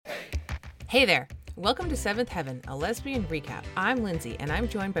Hey there! Welcome to Seventh Heaven, a lesbian recap. I'm Lindsay, and I'm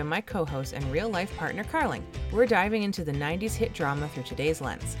joined by my co-host and real-life partner, Carling. We're diving into the 90s hit drama through today's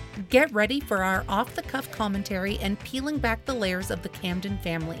lens. Get ready for our off-the-cuff commentary and peeling back the layers of the Camden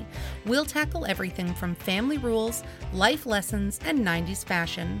family. We'll tackle everything from family rules, life lessons, and 90s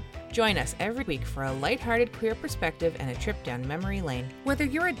fashion. Join us every week for a lighthearted queer perspective and a trip down memory lane. Whether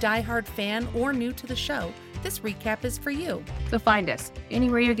you're a diehard fan or new to the show, this recap is for you. So find us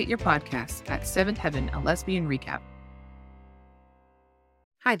anywhere you get your podcasts at Seventh Heaven, a lesbian recap.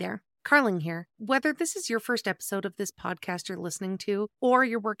 Hi there, Carling here. Whether this is your first episode of this podcast you're listening to, or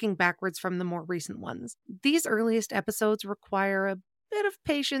you're working backwards from the more recent ones, these earliest episodes require a bit of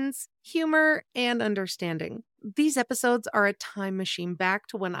patience, humor, and understanding. These episodes are a time machine back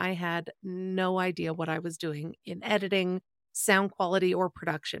to when I had no idea what I was doing in editing, sound quality, or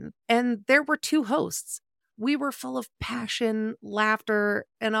production. And there were two hosts. We were full of passion, laughter,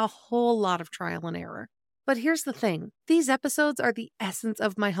 and a whole lot of trial and error. But here's the thing. These episodes are the essence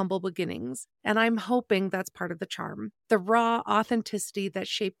of my humble beginnings, and I'm hoping that's part of the charm. The raw authenticity that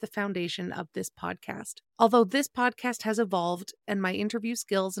shaped the foundation of this podcast. Although this podcast has evolved and my interview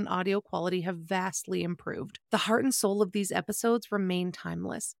skills and audio quality have vastly improved, the heart and soul of these episodes remain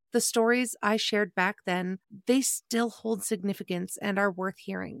timeless. The stories I shared back then, they still hold significance and are worth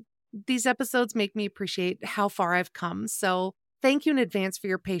hearing. These episodes make me appreciate how far I've come, so thank you in advance for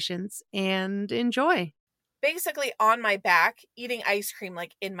your patience and enjoy. Basically on my back, eating ice cream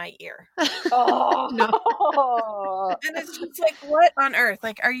like in my ear. Oh no! And it's just like, what on earth?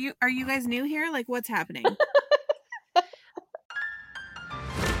 Like, are you guys new here? Like, what's happening?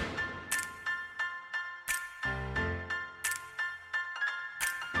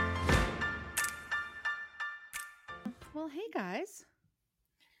 Well, hey guys.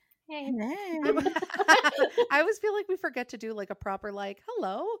 Hey. I always feel like we forget to do like a proper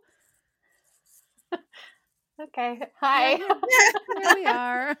hello. Okay. Hi. Here we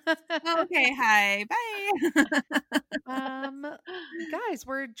are. Okay. Hi. Bye. Guys,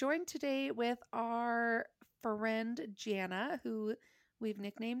 we're joined today with our friend Jana, who we've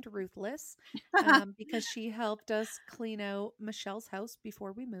nicknamed Ruthless, because she helped us clean out Michelle's house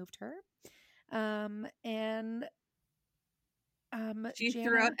before we moved her. She Jana...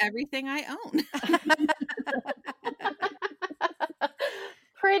 threw out everything I own.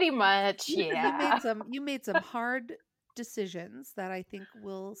 Pretty much, yeah. You made some hard decisions that I think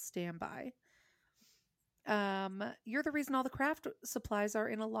will stand by. You're the reason all the craft supplies are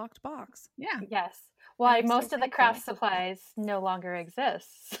in a locked box. Yeah. Yes. Well, most of the craft supplies no longer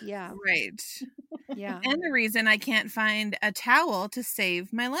exists. Yeah. Right. Yeah. And the reason I can't find a towel to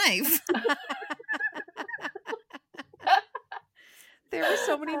save my life. There were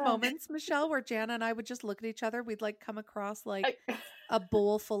so many moments, Michelle, where Jana and I would just look at each other. We'd come across a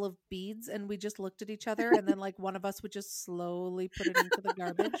bowl full of beads, and we just looked at each other, and then one of us would just slowly put it into the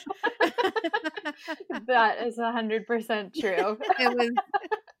garbage. That is 100% true.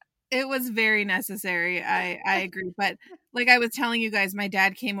 It was very necessary. I agree. But like I was telling you guys, my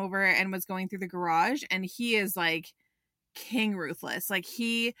dad came over and was going through the garage, and he is king ruthless.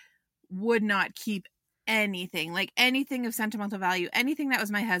 He would not keep anything of sentimental value, anything that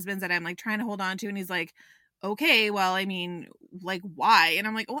was my husband's that I'm trying to hold on to, and he's like, okay, well, I mean, why? And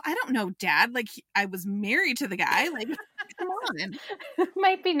I'm like, well, I don't know, Dad. I was married to the guy. Come on.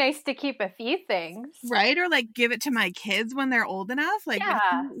 Might be nice to keep a few things, right? Or give it to my kids when they're old enough.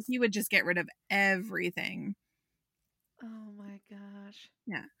 Yeah. He would just get rid of everything. Oh my gosh.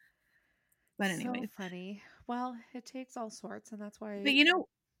 Yeah. But anyway, so funny. Well, it takes all sorts, and that's why. But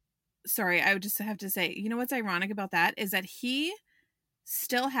sorry, I would just have to say, what's ironic about that is that he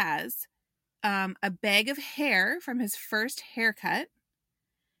still has a bag of hair from his first haircut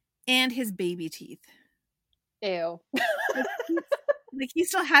and his baby teeth. Ew. He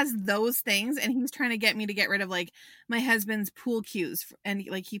still has those things, and he's trying to get me to get rid of my husband's pool cues, and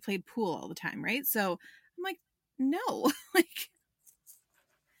he played pool all the time, right? So I'm like, no,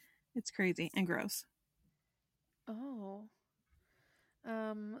 it's crazy and gross. Oh.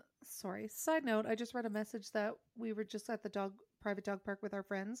 Sorry. Side note, I just read a message that we were just at the private dog park with our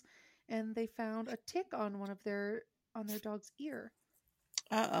friends, and they found a tick on their dog's ear.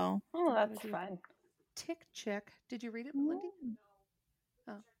 Uh-oh. Oh, that's fun. Tick check. Did you read it, Lindy?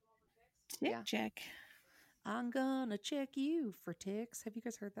 Oh. Tick check. I'm gonna check you for ticks. Have you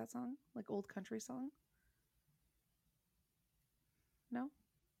guys heard that song? Old country song? No?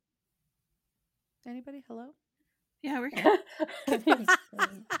 Anybody? Hello? Yeah, we're here.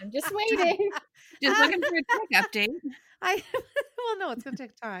 I'm just waiting. Just looking for a tech update. Well, no, it's going to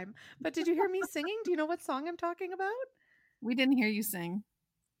take time. But did you hear me singing? Do you know what song I'm talking about? We didn't hear you sing.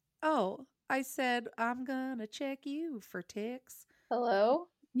 Oh, I said, I'm gonna check you for ticks. Hello?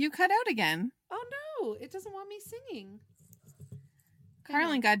 You cut out again. Oh no, it doesn't want me singing.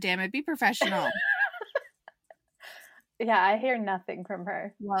 Carlin, goddammit, be professional. Yeah, I hear nothing from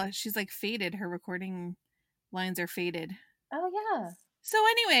her. Well, she's like faded. Her recording lines are faded. Oh, yeah. So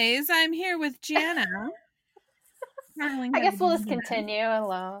anyways, I'm here with Gianna. I guess we'll just continue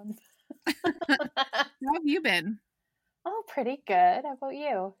alone. How have you been? Oh, pretty good. How about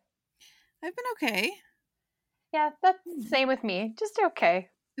you? I've been okay. Yeah, that's the same with me. Just okay.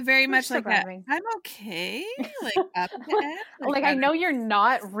 Very We're much like that. surviving. I'm okay. Like up to end. Like I know you're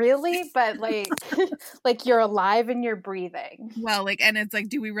not really, but like like you're alive and you're breathing. Well, like, and it's like,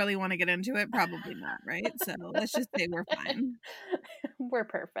 do we really want to get into it? Probably not, right? So let's just say we're fine. We're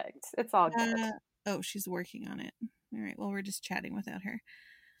perfect. It's all good. Oh, she's working on it. All right. Well, we're just chatting without her.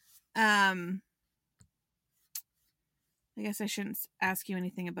 I guess I shouldn't ask you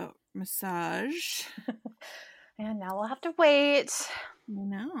anything about massage. And now we'll have to wait.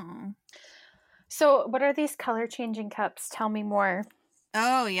 No. So, what are these color changing cups? Tell me more.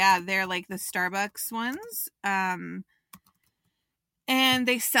 Oh yeah, they're like the Starbucks ones. And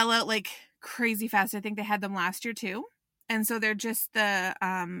they sell out like crazy fast. I think they had them last year too. And so they're just the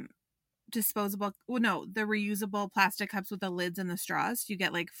disposable, the reusable plastic cups with the lids and the straws. You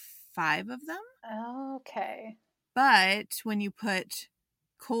get like 5 of them. Okay. But when you put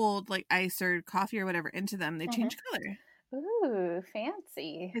cold like ice or coffee or whatever into them, they change color. Ooh,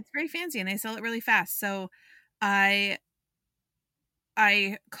 fancy. It's very fancy and they sell it really fast. So I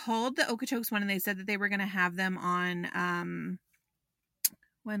called the Okochokes one and they said that they were going to have them on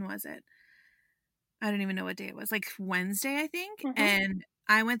when was it? I don't even know what day it was. Like Wednesday, I think. And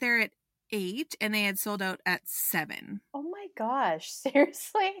I went there at 8 and they had sold out at 7. Oh my gosh,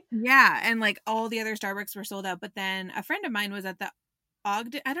 seriously? Yeah, and like all the other Starbucks were sold out, but then a friend of mine was at the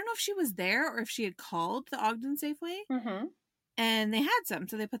Ogden. I don't know if she was there or if she had called the Ogden Safeway. And they had some,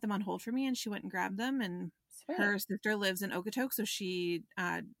 so they put them on hold for me and she went and grabbed them, and Sweet. her sister lives in Okotoks, so she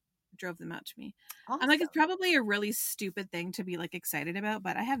drove them out to me. Awesome. I'm like, it's probably a really stupid thing to be like excited about,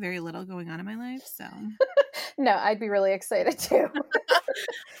 but I have very little going on in my life, so No, I'd be really excited too.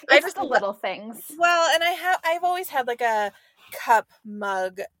 It's just the little things. Well, and I've always had like a cup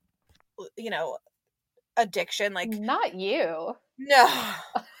mug, addiction. Like, Not you. no.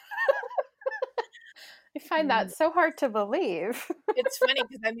 I find that so hard to believe. It's funny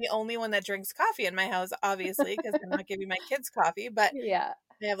because I'm the only one that drinks coffee in my house, obviously, because I'm not giving my kids coffee, but Yeah.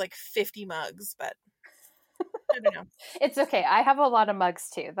 I have like 50 mugs, but I don't know. It's okay. I have a lot of mugs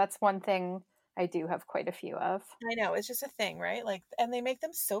too. That's one thing I do have quite a few of. I know, it's just a thing, right? Like, and they make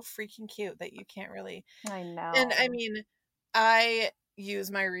them so freaking cute that you can't really. I know. And I mean, I use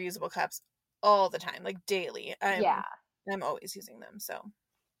my reusable cups all the time, like daily. I'm always using them, so.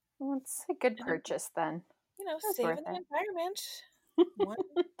 Well, it's a good purchase then. That's Saving worth the it. environment.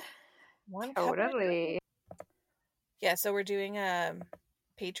 One cup. Totally. Yeah, so we're doing a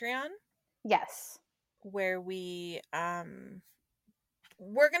Patreon Yes. where we're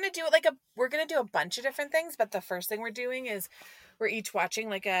gonna do a bunch of different things, but the first thing we're doing is we're each watching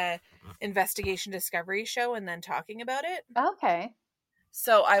like a investigation discovery show and then talking about it. Okay.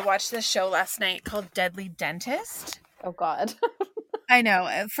 So I watched this show last night called Deadly Dentist. Oh God. I know.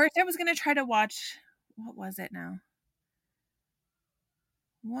 At first I was going to try to watch, what was it now?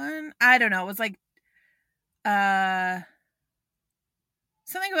 I don't know. It was like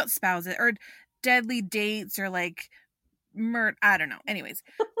something about spouses or deadly dates or like I don't know. Anyways,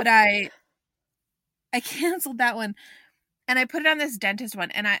 but I canceled that one and I put it on this dentist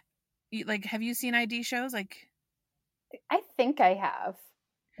one, and have you seen ID shows? Like, I think I have.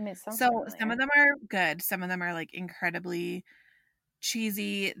 I mean, so some of them are good. Some of them are like incredibly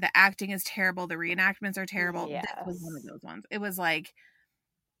cheesy. The acting is terrible. The reenactments are terrible. Yes. This was one of those ones. It was like,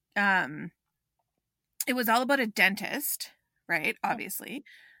 it was all about a dentist, right? Obviously.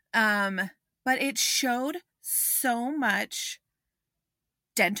 But it showed so much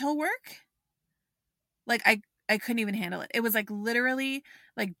dental work. Like I couldn't even handle it. It was like literally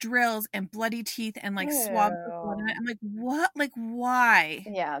like drills and bloody teeth and like swabs. I'm like, what? Like, why?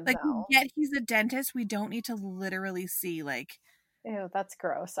 Yeah. Like, No. we get he's a dentist. We don't need to literally see like. Ew, that's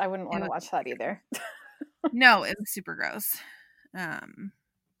gross. I wouldn't want to watch that either. No, it was super gross.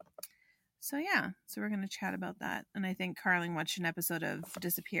 So yeah, so we're gonna chat about that, and I think Carling watched an episode of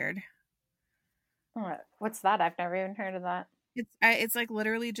Disappeared. What's that? I've never even heard of that. It's like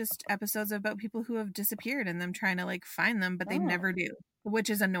literally just episodes about people who have disappeared and them trying to like find them, but they never do,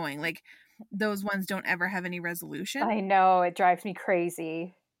 which is annoying. Like those ones don't ever have any resolution. I know, it drives me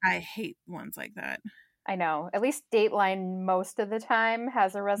crazy. I hate ones like that. I know. At least Dateline most of the time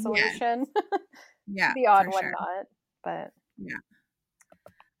has a resolution. Yeah, The odd for one sure. not, but Yeah.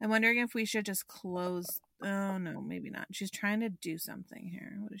 I'm wondering if we should just close. Oh, no, maybe not. She's trying to do something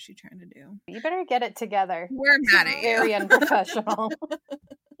here. What is she trying to do? you better get it together. We're mad at you. Very unprofessional.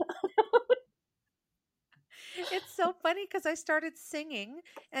 It's so funny because I started singing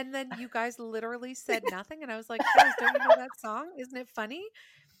and then you guys literally said nothing. And I was like, guys, don't you know that song? Isn't it funny?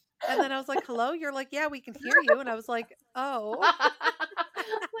 And then I was like, hello? You're like, yeah, we can hear you. And I was like, oh.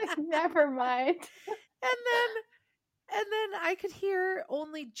 Like, never mind. And then I could hear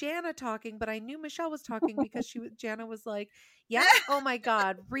only Jana talking, but I knew Michelle was talking because Jana was like, yeah, oh my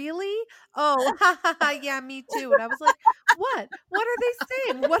God, really? Oh, ha ha ha, yeah, me too. And I was like, what? What are they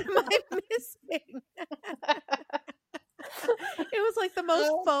saying? What am I missing? It was like the most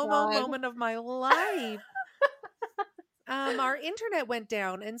FOMO moment of my life. Our internet went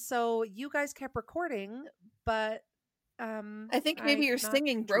down, and so you guys kept recording, but I think maybe your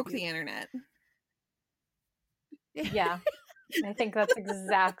singing broke the internet. Yeah, I think that's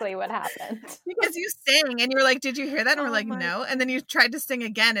exactly what happened. Because you sang and you were like, did you hear that? And we're like, my- no. And then you tried to sing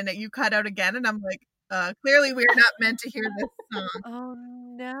again and you cut out again. And I'm like, clearly we're not meant to hear this song. Oh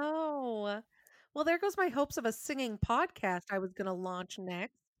no. Well, there goes my hopes of a singing podcast I was going to launch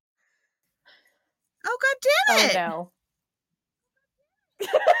next. Oh, God damn it. Oh no.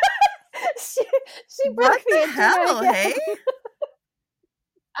 she broke What the the internet hell, again. hey?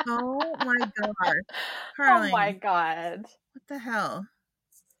 Oh my God. Oh Carling, my God. what the hell?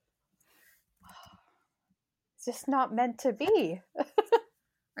 It's just not meant to be.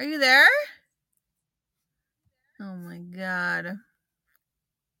 Are you there? Oh my God.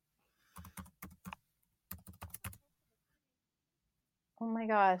 Oh my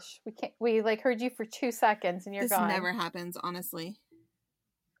gosh. We like heard you for 2 seconds and you're This gone. never happens, honestly.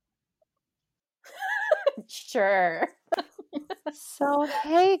 Sure. So,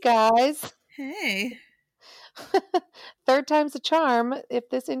 hey guys. Hey. Third time's a charm. If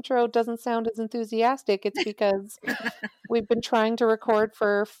this intro doesn't sound as enthusiastic, it's because we've been trying to record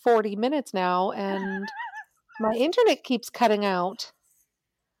for 40 minutes now and my internet keeps cutting out.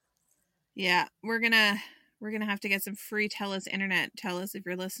 Yeah, we're gonna have to get some free TELUS internet. TELUS, if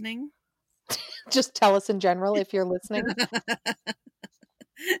you're listening. Just tell us in general if you're listening.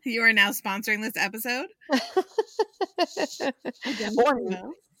 You are now sponsoring this episode.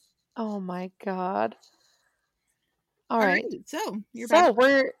 Oh my God. All right. So you're So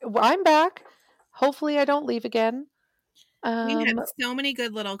back. I'm back. Hopefully I don't leave again. We had so many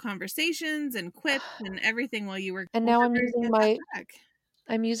good little conversations and quips and everything while you were. And now I'm We're using gonna my get that back.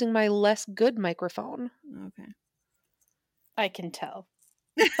 I'm using my less good microphone. Okay. I can tell.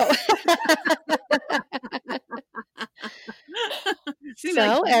 Oh. She's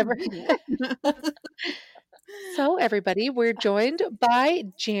So like, So everybody, we're joined by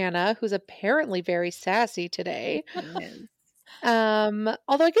Jana, who's apparently very sassy today. Although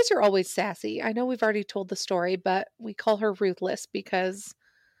I guess you're always sassy. I know we've already told the story, but we call her ruthless because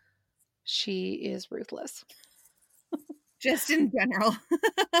she is ruthless. just in general.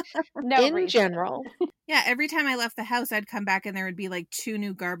 No In reason. general. Yeah, every time I left the house, I'd come back and there would be like 2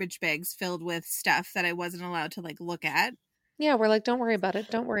 new garbage bags filled with stuff that I wasn't allowed to like look at. Yeah, we're like, don't worry about it.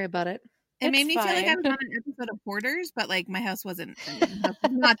 Don't worry about it. It made It's me feel like I fine. was on an episode of Hoarders, but like my house wasn't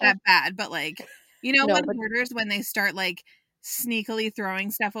not that bad. But like, you know, No, when but- Hoarders, when they start like sneakily throwing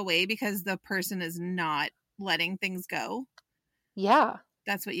stuff away because the person is not letting things go. Yeah.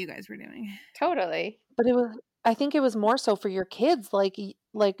 That's what you guys were doing. Totally. But I think it was more so for your kids. Like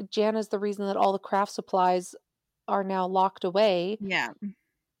Jana's the reason that all the craft supplies are now locked away. Yeah.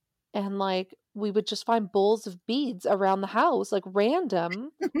 And like we would just find bowls of beads around the house, like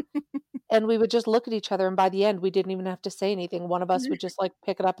random. And we would just look at each other, and by the end we didn't even have to say anything. One of us would just like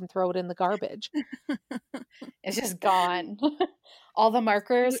pick it up and throw it in the garbage. It's just gone. All the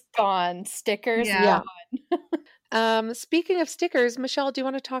markers gone. Stickers Yeah. gone. Speaking of stickers, Michelle, do you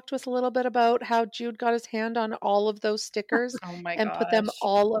want to talk to us a little bit about how Jude got his hand on all of those stickers Oh my and gosh. put them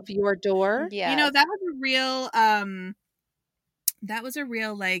all of your door? Yeah. You know, that was a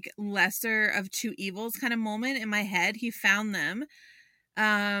real like lesser of two evils kind of moment in my head. He found them.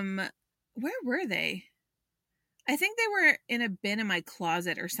 Where were they? I think they were in a bin in my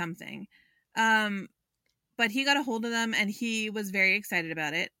closet or something. But he got a hold of them and he was very excited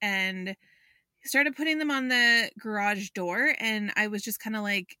about it and started putting them on the garage door. And I was just kind of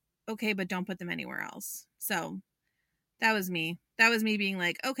like, okay, but don't put them anywhere else. So that was me. That was me being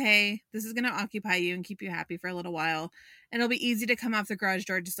like, okay, this is going to occupy you and keep you happy for a little while. And it'll be easy to come off the garage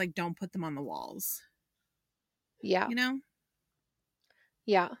door. Just like, don't put them on the walls. Yeah. You know?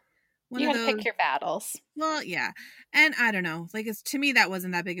 Yeah. one You of gotta those. pick your battles. Well, yeah. And I don't know. Like, to me, that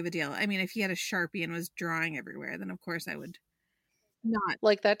wasn't that big of a deal. I mean, if he had a Sharpie and was drawing everywhere, then of course I would not.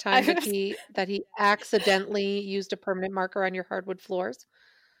 Like that time I that he accidentally used a permanent marker on your hardwood floors.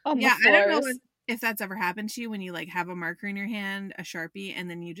 On Yeah, the I don't know floors. if that's ever happened to you when you like have a marker in your hand, a Sharpie, and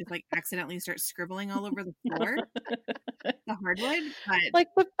then you just like accidentally start scribbling all over the floor, the hardwood. But Like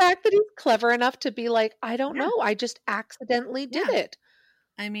the fact that he's clever enough to be like, I don't Yeah. know, I just accidentally did Yeah. it.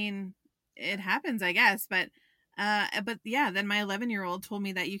 I mean, it happens, I guess. But yeah, then my 11-year-old told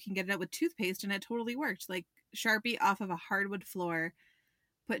me that you can get it out with toothpaste, and it totally worked. Like Sharpie off of a hardwood floor,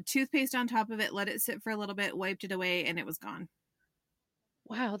 put toothpaste on top of it, let it sit for a little bit, wiped it away, and it was gone.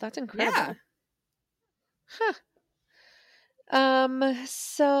 Wow, that's incredible. Yeah.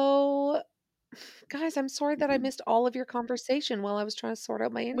 So guys, I'm sorry that I missed all of your conversation while I was trying to sort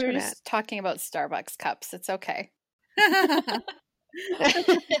out my We were internet. just talking about Starbucks cups. It's okay. We're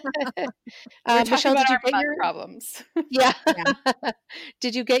We're talking Michelle, about did you our get mug your problems. yeah?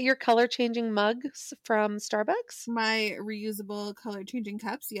 Did you get your color changing mugs from Starbucks? My reusable color changing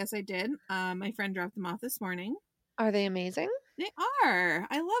cups. Yes, I did. My friend dropped them off this morning. Are they amazing? They are.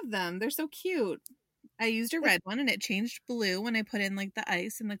 I love them. They're so cute. I used a red one and it changed blue when I put in like the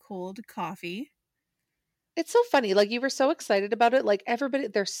ice and the cold coffee. It's so funny. Like you were so excited about it. Like everybody,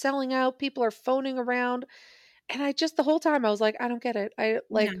 they're selling out. People are phoning around, and I just the whole time I was like, I don't get it. I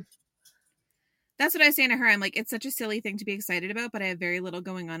like. Yeah. That's what I was saying to her. I'm like, it's such a silly thing to be excited about, but I have very little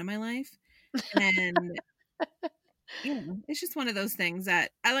going on in my life, and it's just one of those things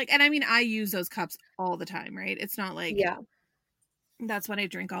that I like. And I mean, I use those cups all the time, right? It's not like that's what I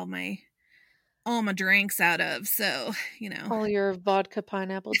drink all my drinks out of. So all your vodka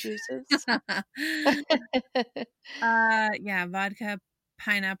pineapple juices. Yeah, vodka,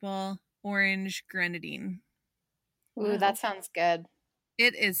 pineapple, orange, grenadine. Ooh, that sounds good.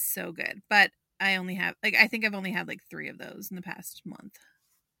 It is so good, but I only have I think I've only had like 3 of those in the past month.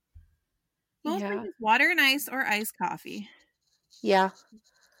 Mostly just water and ice or iced coffee. Yeah,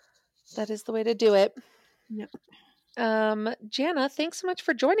 that is the way to do it. Yep. Jana, thanks so much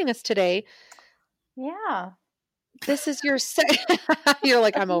for joining us today. Yeah. This is your you're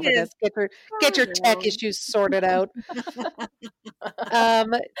like, I'm over this. Get your tech issues sorted out.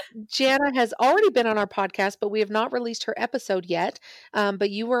 Jana has already been on our podcast, but we have not released her episode yet. But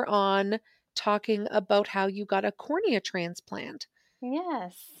you were on talking about how you got a cornea transplant.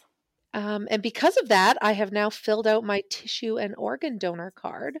 Yes. And because of that, I have now filled out my tissue and organ donor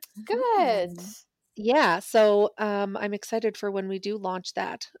card. Good. Yeah, so I'm excited for when we do launch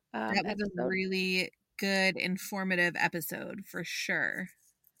that. That was a really good, informative episode for sure.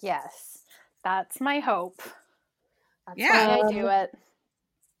 Yes, that's my hope. That's Yeah. why I do it.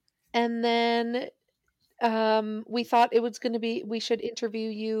 And then we thought it was going to be, we should interview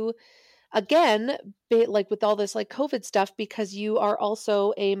you again, like with all this like COVID stuff, because you are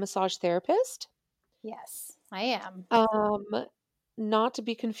also a massage therapist. Yes, I am. Not to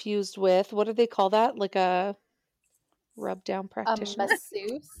be confused with, what do they call that? Like a rub down practitioner? A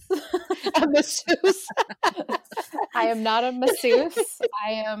masseuse. A masseuse. I am not a masseuse.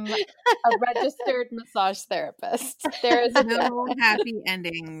 I am a registered massage therapist. There is no happy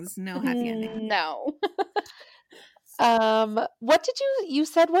endings. No happy endings. No. What did you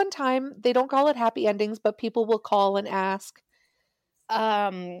said one time, they don't call it happy endings, but people will call and ask.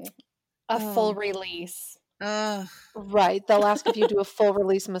 A full release. Right. They'll ask if you do a full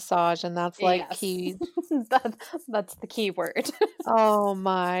release massage, and that's like key. That's the key word. Oh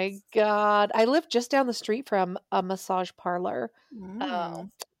my God. I live just down the street from a massage parlor. Oh.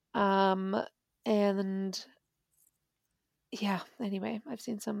 And yeah, anyway, I've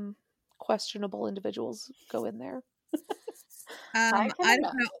seen some questionable individuals go in there. I don't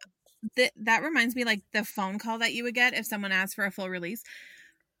know. That reminds me, like the phone call that you would get if someone asked for a full release.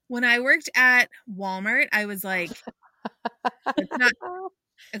 When I worked at Walmart, I was like, it's not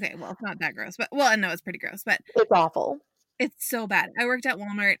okay. Well, it's not that gross, but no, it's pretty gross, but it's awful. It's so bad. I worked at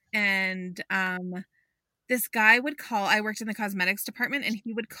Walmart, and this guy would call. I worked in the cosmetics department, and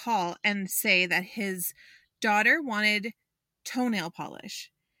he would call and say that his daughter wanted toenail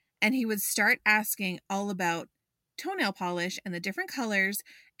polish, and he would start asking all about toenail polish and the different colors,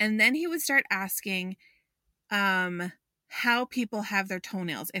 and then he would start asking how people have their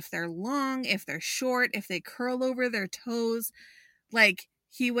toenails, if they're long, if they're short, if they curl over their toes. Like,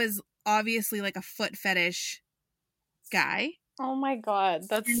 he was obviously like a foot fetish guy. Oh my God,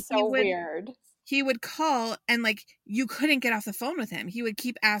 that's so weird. He would call, and like, you couldn't get off the phone with him. He would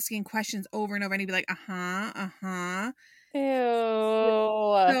keep asking questions over and over, and he'd be like, Ew.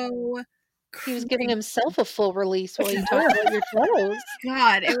 So He was giving himself a full release while you talked about your toes.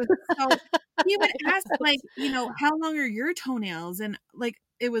 God, it was so. He would ask, like, how long are your toenails? And like,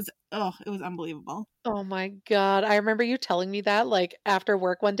 it was unbelievable. Oh my God. I remember you telling me that like after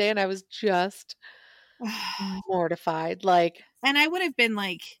work one day, and I was just mortified. Like, And I would have been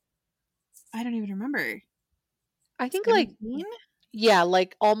like, I don't even remember. I think 17? yeah,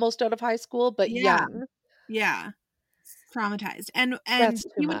 like almost out of high school, but young. Yeah. Traumatized. And That's too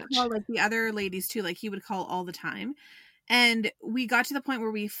he would much. call like the other ladies too, like he would call all the time. And we got to the point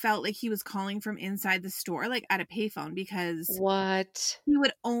where we felt like he was calling from inside the store, like at a payphone, because What? he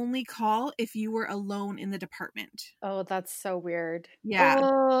would only call if you were alone in the department. Oh, that's so weird. Yeah.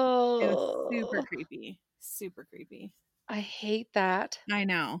 Oh, It was super creepy. Super creepy. I hate that. I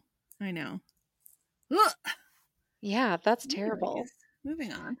know. Ugh. Yeah, that's terrible. Anyways,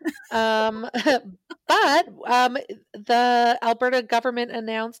 moving on. But the Alberta government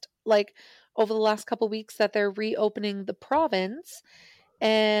announced like over the last couple of weeks that they're reopening the province,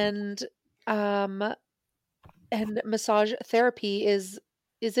 and massage therapy is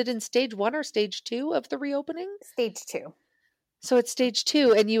it in stage 1 or stage 2 of the reopening? Stage 2. So it's stage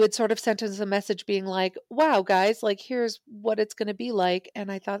 2, and you had sort of sent us a message being like, wow, guys, like here's what it's going to be like.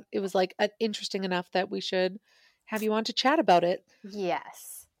 And I thought it was like interesting enough that we should have you on to chat about it.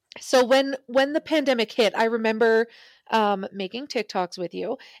 Yes. So when the pandemic hit, I remember making TikToks with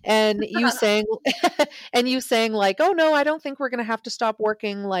you and you saying like, oh no, I don't think we're going to have to stop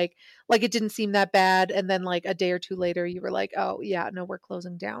working. Like it didn't seem that bad. And then like a day or two later, you were like, oh yeah, no, we're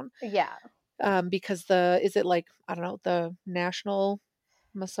closing down. Yeah. Because the National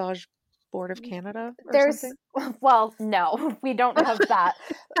Massage Board of Canada or something? Well, no, we don't have that.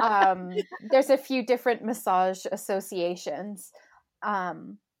 There's a few different massage associations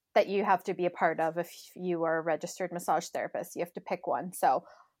that you have to be a part of if you are a registered massage therapist. You have to pick one. So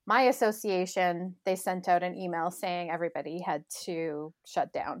my association, they sent out an email saying everybody had to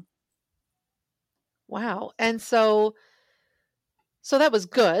shut down. Wow. And so that was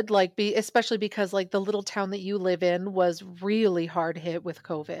good, like especially because like the little town that you live in was really hard hit with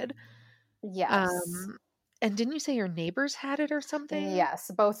COVID. Yes. And didn't you say your neighbors had it or something? Yes,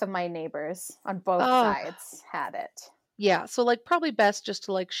 both of my neighbors on both sides had it. Yeah, so like probably best just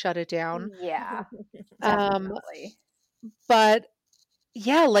to like shut it down. Yeah. Definitely. But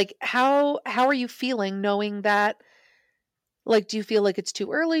yeah, like how are you feeling knowing that? Like, do you feel like it's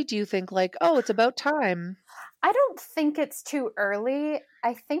too early? Do you think like, oh, it's about time? I don't think it's too early.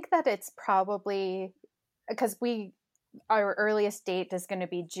 I think that it's probably because our earliest date is going to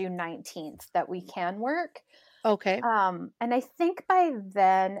be June 19th that we can work. Okay. And I think by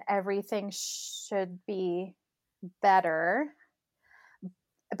then everything should be better.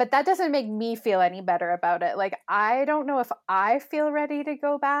 But that doesn't make me feel any better about it. Like, I don't know if I feel ready to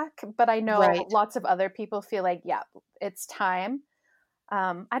go back, but I know lots of other people feel like, yeah, it's time.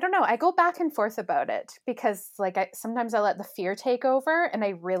 I don't know. I go back and forth about it because like sometimes I let the fear take over and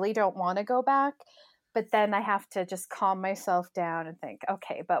I really don't want to go back. But then I have to just calm myself down and think,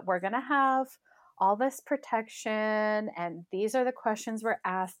 okay, but we're going to have all this protection and these are the questions we're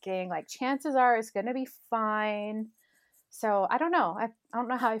asking. Like chances are it's going to be fine. So I don't know. I don't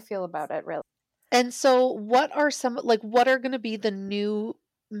know how I feel about it really. And so what are going to be the new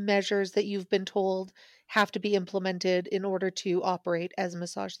measures that you've been told have to be implemented in order to operate as a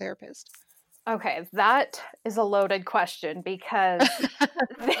massage therapist? Okay, that is a loaded question because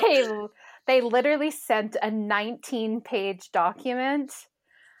they literally sent a 19-page document.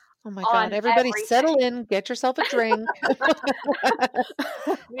 Oh my God, everybody everything. Settle in, get yourself a drink.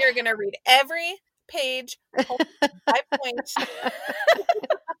 We are going to read every page, 5 points.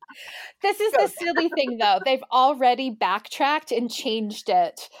 This is the silly thing, though. They've already backtracked and changed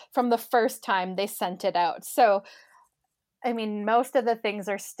it from the first time they sent it out. So, I mean, most of the things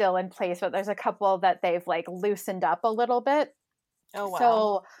are still in place, but there's a couple that they've like loosened up a little bit. Oh, wow.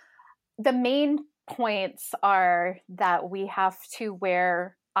 So the main points are that we have to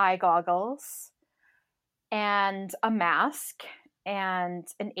wear eye goggles and a mask and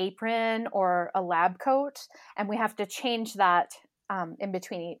an apron or a lab coat. And we have to change that in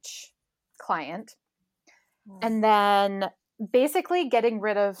between each client. And then basically getting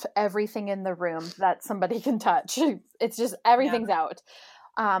rid of everything in the room that somebody can touch. It's just everything's out.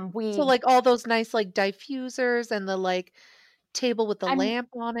 So like all those nice like diffusers and the like table with the lamp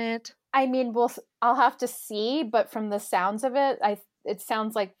on it. I mean, I'll have to see, but from the sounds of it, it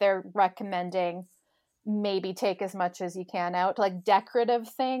sounds like they're recommending maybe take as much as you can out, like decorative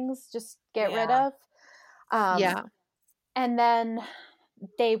things, just get rid of. And then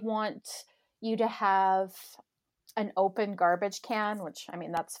they want you to have an open garbage can, which I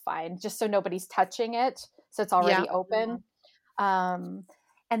mean, that's fine, just so nobody's touching it. So it's already open.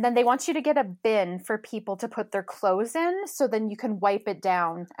 And then they want you to get a bin for people to put their clothes in, so then you can wipe it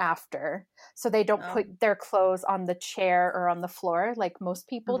down after. So they don't put their clothes on the chair or on the floor like most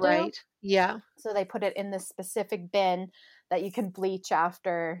people do. Right. Yeah. So they put it in this specific bin that you can bleach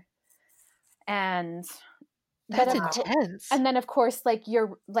after. And that's intense. And then of course, like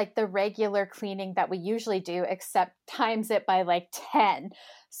the regular cleaning that we usually do, except times it by like 10.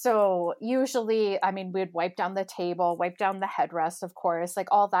 So usually, I mean, we'd wipe down the table, wipe down the headrest, of course, like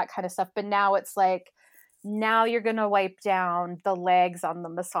all that kind of stuff. But now it's like, now you're going to wipe down the legs on the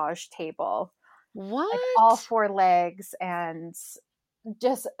massage table. What? Like all 4 legs and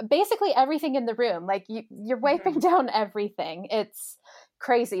just basically everything in the room. Like you're wiping down everything. It's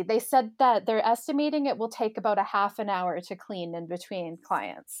crazy. They said that they're estimating it will take about a half an hour to clean in between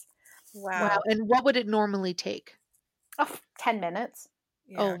clients. Wow. And what would it normally take? 10 minutes.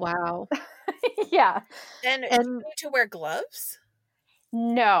 Yeah. Oh, wow. Yeah. And do you need to wear gloves?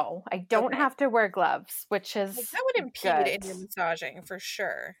 No, I don't have to wear gloves, which is like, that would impede in your massaging for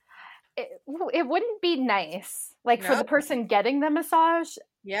sure. It wouldn't be nice, like for the person getting the massage.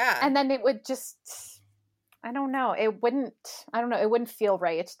 Yeah. And then it would just, I don't know. It wouldn't feel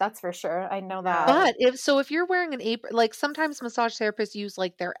right. That's for sure. I know that. But if you're wearing an apron, like sometimes massage therapists use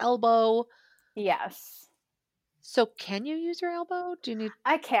like their elbow. Yes. So can you use your elbow? Do you need?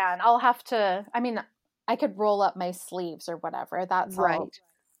 I can. I'll have to. I mean, I could roll up my sleeves or whatever. That's right.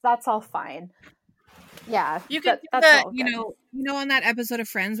 That's all fine. Yeah, you could do that. You know, on that episode of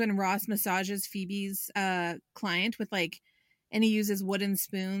Friends when Ross massages Phoebe's client with like, and he uses wooden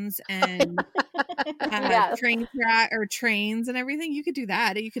spoons and trains and everything. You could do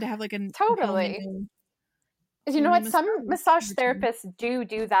that. You could have like a totally. You know what? Some massage therapists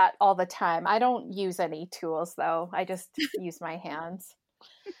do that all the time. I don't use any tools though. I just use my hands.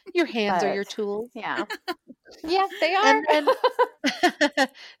 Your hands are your tools. Yeah. Yeah, they are. And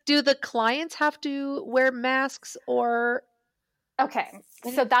do the clients have to wear masks or? Okay.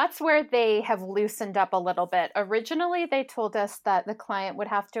 So that's where they have loosened up a little bit. Originally, they told us that the client would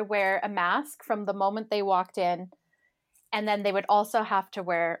have to wear a mask from the moment they walked in. And then they would also have to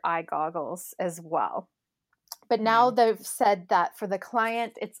wear eye goggles as well. But now they've said that for the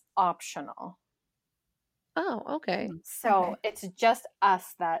client, it's optional. Oh, okay. So it's just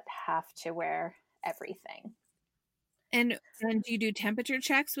us that have to wear everything. And do you do temperature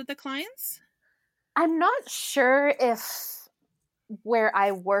checks with the clients? I'm not sure if where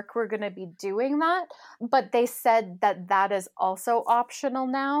I work we're going to be doing that, but they said that is also optional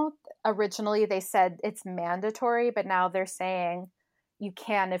now. Originally they said it's mandatory, but now they're saying you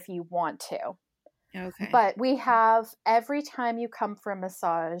can if you want to. Okay. But we have, every time you come for a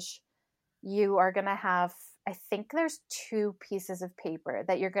massage, you are going to have, I think there's 2 pieces of paper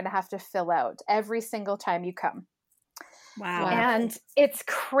that you're going to have to fill out every single time you come. Wow. And it's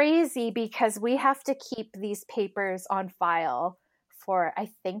crazy because we have to keep these papers on file for,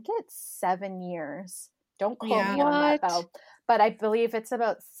 I think it's 7 years. Don't quote me on that though. But I believe it's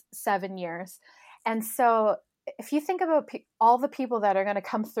about 7 years. And so if you think about all the people that are going to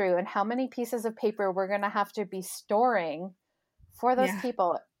come through and how many pieces of paper we're going to have to be storing for those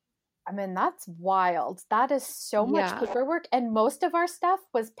people, I mean, that's wild. That is so much paperwork. And most of our stuff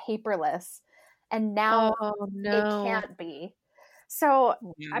was paperless. And now it can't be. So,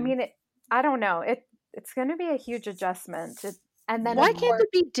 I mean, I don't know. It's going to be a huge adjustment. And then why can't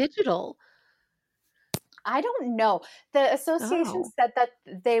it be digital? I don't know. The association said that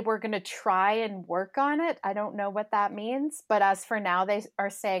they were going to try and work on it. I don't know what that means. But as for now, they are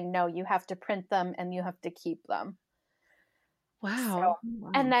saying, no, you have to print them and you have to keep them. Wow.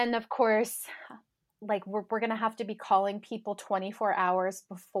 So, and then, of course, like we're going to have to be calling people 24 hours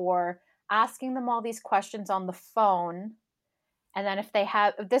before, asking them all these questions on the phone. And then if they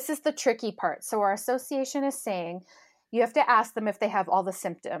have, this is the tricky part. So our association is saying you have to ask them if they have all the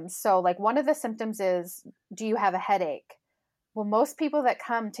symptoms. So like one of the symptoms is, do you have a headache? Well, most people that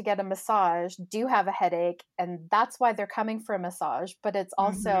come to get a massage do have a headache, and that's why they're coming for a massage, but it's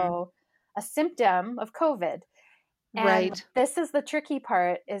also a symptom of COVID. And this is the tricky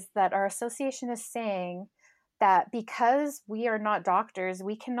part, is that our association is saying that because we are not doctors,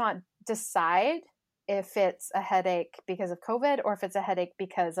 we cannot decide if it's a headache because of COVID or if it's a headache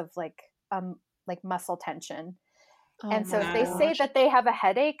because of like muscle tension. And so if they say that they have a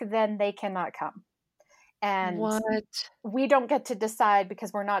headache, then they cannot come. And we don't get to decide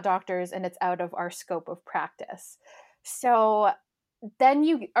because we're not doctors and it's out of our scope of practice. So then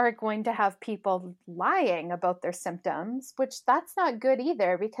you are going to have people lying about their symptoms, which that's not good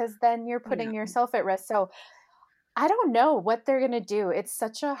either, because then you're putting yourself at risk. So I don't know what they're going to do. It's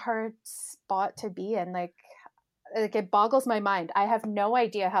such a hard spot to be in. Like it boggles my mind. I have no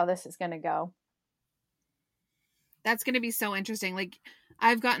idea how this is going to go. That's going to be so interesting. Like,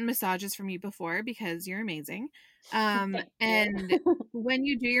 I've gotten massages from you before because you're amazing. And when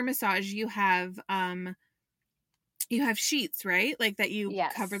you do your massage, you have sheets, right? Like that you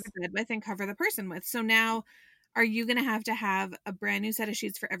cover the bed with and cover the person with. So now, are you going to have a brand new set of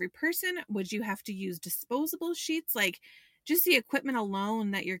sheets for every person? Would you have to use disposable sheets? Like, just the equipment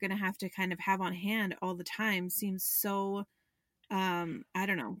alone that you're going to kind of have on hand all the time seems so, I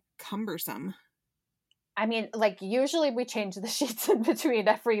don't know, cumbersome. I mean, like usually we change the sheets in between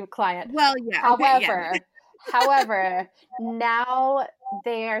every client. Well, yeah. However, now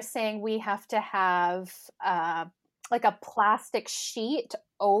they are saying we have to have like a plastic sheet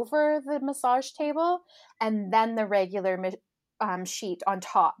over the massage table and then the regular sheet on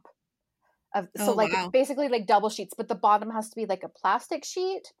top. Basically like double sheets, but the bottom has to be like a plastic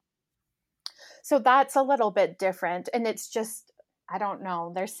sheet. So that's a little bit different. And it's just, I don't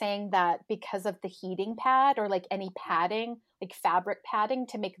know. They're saying that because of the heating pad or like any padding, like fabric padding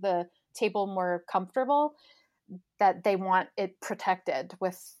to make the table more comfortable, that they want it protected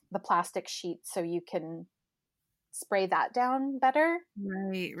with the plastic sheet so you can spray that down better.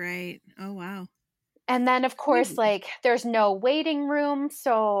 Right. Oh, wow. And then of course, like there's no waiting room.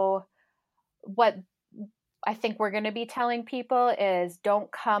 So what I think we're going to be telling people is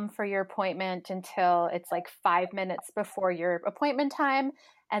don't come for your appointment until it's like 5 minutes before your appointment time.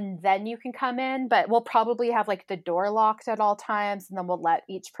 And then you can come in, but we'll probably have like the door locked at all times. And then we'll let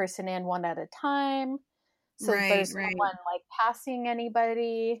each person in one at a time. So there's no one like passing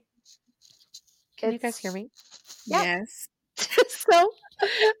anybody. Can you guys hear me? Yeah. Yes. So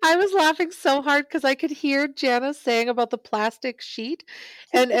I was laughing so hard because I could hear Jana saying about the plastic sheet.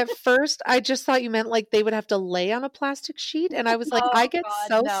 And at first I just thought you meant like they would have to lay on a plastic sheet. And I was like, I get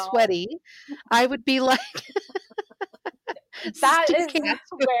sweaty. I would be like, that is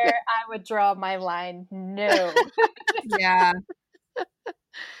where I would draw my line. No. Yeah.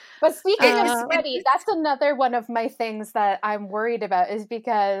 But speaking of sweaty, that's another one of my things that I'm worried about is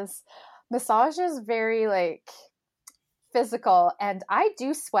because massage is very like physical and I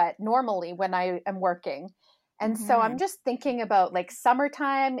do sweat normally when I am working. And so I'm just thinking about like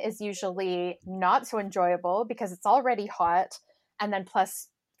summertime is usually not so enjoyable because it's already hot. And then plus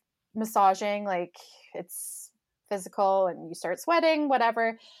massaging, like it's physical and you start sweating,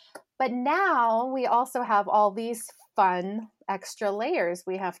 whatever. But now we also have all these fun extra layers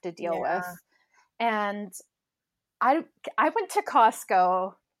we have to deal with. And I went to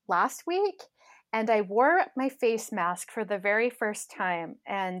Costco last week and I wore my face mask for the very first time.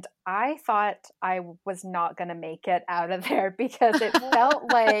 And I thought I was not going to make it out of there because it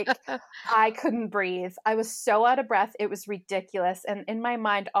felt like I couldn't breathe. I was so out of breath. It was ridiculous. And in my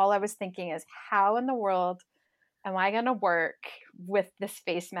mind, all I was thinking is, how in the world am I going to work with this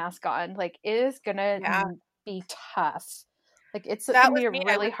face mask on? Like, it is going to be tough. Like, it's going to be a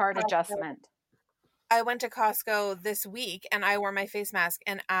really hard adjustment. I went to Costco this week and I wore my face mask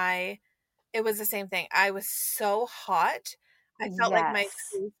and it was the same thing. I was so hot. I felt like my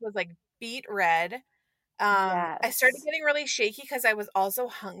face was like beet red. I started getting really shaky because I was also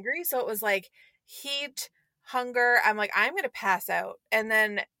hungry. So it was like heat, hunger. I'm like, I'm going to pass out. And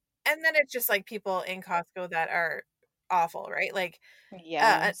then it's just like people in Costco that are awful, right? Like,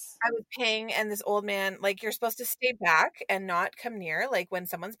 I was paying and this old man, like, you're supposed to stay back and not come near, like when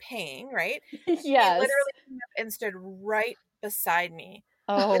someone's paying, right? Yes. He literally came up and stood right beside me.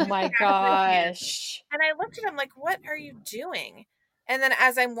 Oh my gosh. And I looked at him like, what are you doing? And then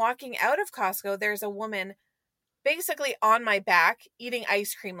as I'm walking out of Costco, there's a woman basically on my back eating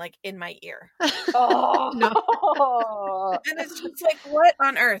ice cream like in my ear. Oh no. And it's just like, what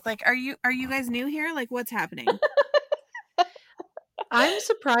on earth? Like, are you guys new here? Like, what's happening? I'm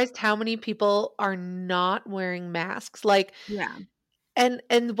surprised how many people are not wearing masks. Like, yeah.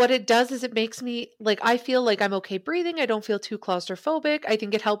 And what it does is it makes me like, I feel like I'm okay breathing. I don't feel too claustrophobic. I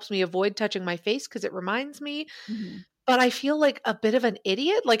think it helps me avoid touching my face because it reminds me. Mm-hmm. But I feel like a bit of an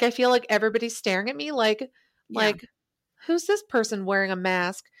idiot. Like, I feel like everybody's staring at me like, who's this person wearing a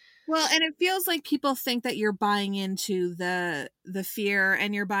mask? Well, and it feels like people think that you're buying into the fear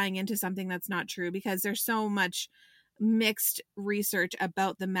and you're buying into something that's not true because there's so much mixed research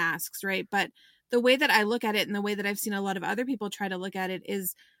about the masks, right? But the way that I look at it and the way that I've seen a lot of other people try to look at it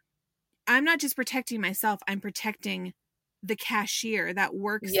is I'm not just protecting myself, I'm protecting the cashier that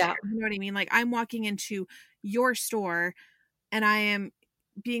works there. You know what I mean? Like, I'm walking into your store and I am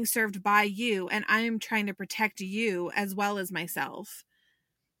being served by you and I am trying to protect you as well as myself.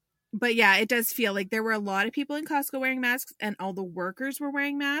 But yeah, it does feel like there were a lot of people in Costco wearing masks and all the workers were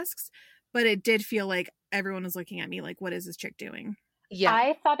wearing masks, but it did feel like everyone was looking at me like, what is this chick doing? Yeah.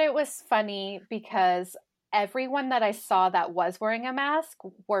 I thought it was funny because everyone that I saw that was wearing a mask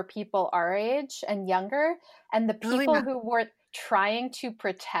were people our age and younger. And the Oh, people yeah. who were trying to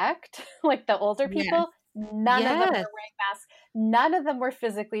protect, like the older Yes. people, none of them were Yes. wearing masks. None of them were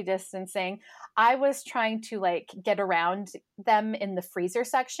physically distancing. I was trying to like get around them in the freezer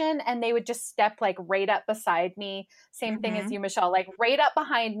section and they would just step like right up beside me. Same thing as you, Michelle, like right up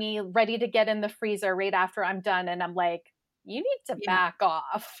behind me, ready to get in the freezer right after I'm done. And I'm like, you need to Yeah. back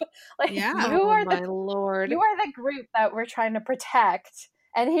off. Like Yeah. you Oh are my Lord. you are the group that we're trying to protect.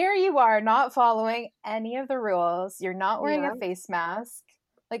 And here you are not following any of the rules. You're not wearing Yeah. a face mask.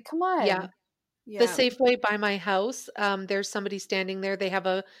 Like, come on. Yeah. The Safeway by my house, there's somebody standing there. They have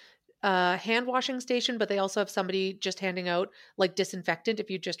a hand washing station, but they also have somebody just handing out like disinfectant if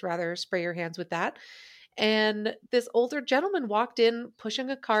you'd just rather spray your hands with that. And this older gentleman walked in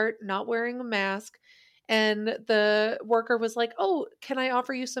pushing a cart, not wearing a mask. And the worker was like, "Oh, can I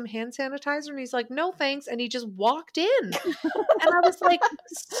offer you some hand sanitizer?" And he's like, "No, thanks." And he just walked in. And I was like,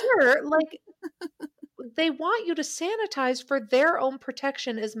 "Sir, like, they want you to sanitize for their own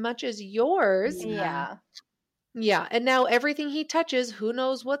protection as much as yours." Yeah. Yeah. And now everything he touches, who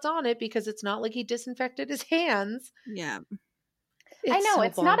knows what's on it because it's not like he disinfected his hands. Yeah. I know, so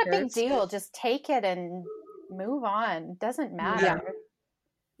it's not a big bonkers. deal. Just take it and move on. Doesn't matter. Yeah.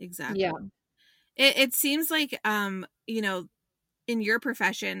 Exactly. Yeah. It seems like, you know, in your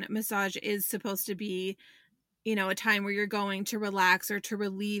profession, massage is supposed to be, you know, a time where you're going to relax or to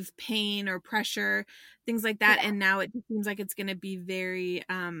relieve pain or pressure, things like that. Yeah. And now it just seems like it's going to be very,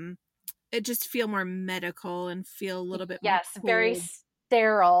 it just feel more medical and feel a little bit Yes, more very cold.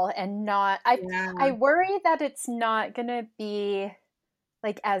 sterile and not Yeah. I worry that it's not gonna be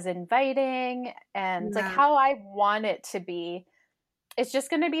like as inviting and like Yeah. how I want it to be. It's just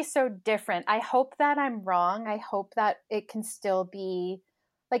gonna be so different. I hope that I'm wrong. I hope that it can still be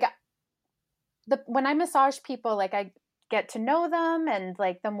like when I massage people, like I get to know them and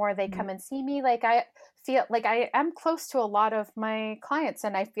like the more they come and see me, like I feel like I am close to a lot of my clients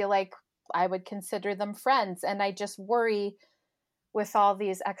and I feel like I would consider them friends. And I just worry with all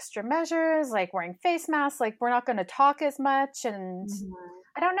these extra measures, like wearing face masks, like we're not going to talk as much. And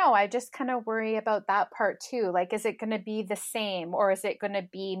I don't know. I just kind of worry about that part too. Like, is it going to be the same or is it going to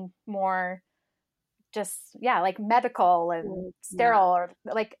be more just, like medical and sterile or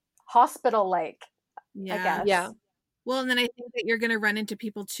like hospital like, I guess. Yeah. Well, and then I think that you're going to run into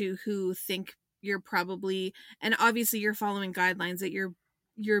people too who think you're probably, and obviously you're following guidelines that you're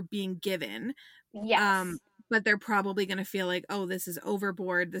being given. Yes. But they're probably going to feel like, oh, this is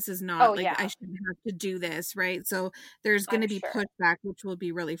overboard. This is not I shouldn't have to do this. Right. So there's going to be pushback, which will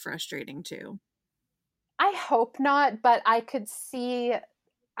be really frustrating too. I hope not, but I could see,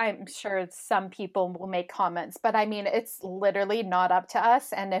 I'm sure some people will make comments, but I mean, it's literally not up to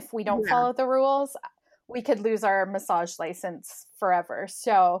us. And if we don't follow the rules, we could lose our massage license forever.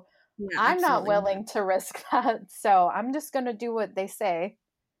 So I'm not willing to risk that. So I'm just going to do what they say.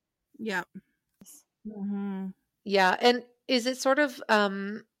 Yeah. Mm-hmm. Yeah. And is it sort of,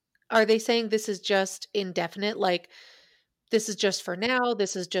 are they saying this is just indefinite? Like, this is just for now.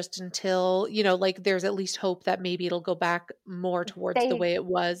 This is just until, you know, like there's at least hope that maybe it'll go back more towards the way it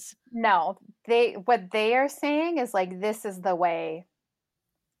was. No, what they are saying is like, this is the way,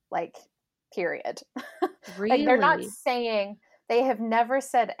 like, period. Really? Like, they're not saying, they have never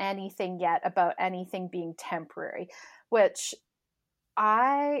said anything yet about anything being temporary, which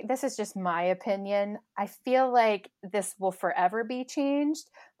this is just my opinion. I feel like this will forever be changed.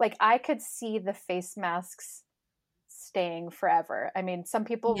 Like, I could see the face masks staying forever. I mean, some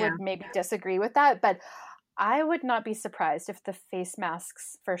people would maybe disagree with that, but I would not be surprised if the face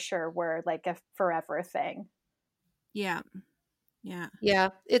masks for sure were like a forever thing. Yeah. Yeah. Yeah.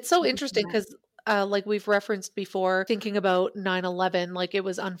 It's so interesting because like we've referenced before, thinking about 9/11, like it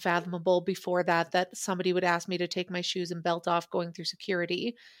was unfathomable before that somebody would ask me to take my shoes and belt off going through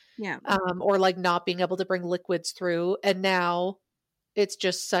security. Yeah. Or like not being able to bring liquids through. And now it's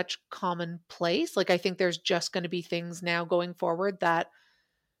just such commonplace. Like I think there's just going to be things now going forward that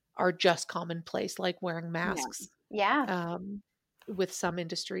are just commonplace, like wearing masks. Yeah. With some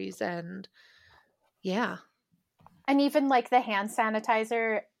industries and yeah. And even like the hand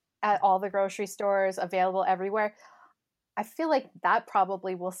sanitizer at all the grocery stores, available everywhere. I feel like that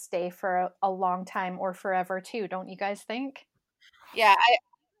probably will stay for a long time or forever too. Don't you guys think? Yeah.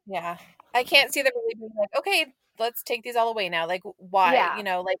 I can't see them really being like, okay, let's take these all away now. Like, why? Yeah. You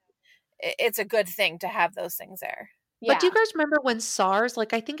know, like it's a good thing to have those things there. But do you guys remember when SARS,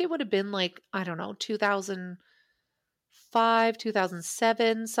 like, I think it would have been like, I don't know, 2005,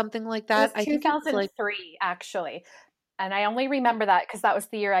 2007, something like It that. was I think it was like, 2003, actually. And I only remember that because that was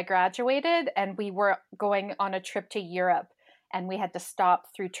the year I graduated and we were going on a trip to Europe and we had to stop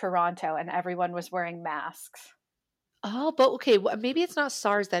through Toronto and everyone was wearing masks. oh, but okay, maybe it's not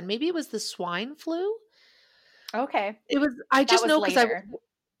SARS then. Maybe it was the swine flu. Okay. It was, I That just was know because later.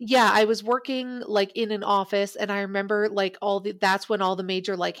 I was working like in an office and I remember like that's when all the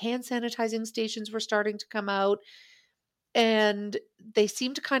major like hand sanitizing stations were starting to come out and they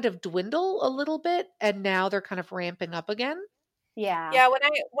seemed to kind of dwindle a little bit and now they're kind of ramping up again. Yeah. Yeah,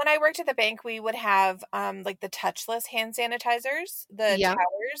 when I worked at the bank, we would have like the touchless hand sanitizers, the Yeah.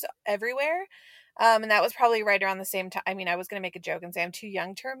 towers everywhere. And that was probably right around the same time. I mean, I was going to make a joke and say I'm too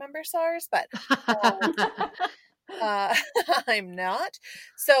young to remember SARS, but I'm not.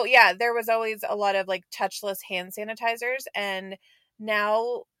 So yeah, there was always a lot of like touchless hand sanitizers, and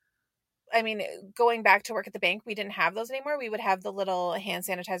now, I mean, going back to work at the bank, we didn't have those anymore. We would have the little hand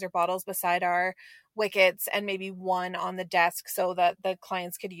sanitizer bottles beside our wickets and maybe one on the desk so that the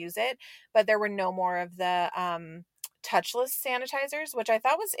clients could use it. But there were no more of the touchless sanitizers, which I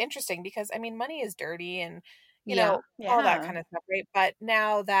thought was interesting because, I mean, money is dirty and, you Yeah. know, all that Yeah. kind of stuff, right? But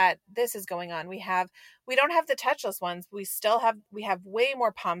now that this is going on, we don't have the touchless ones. We have way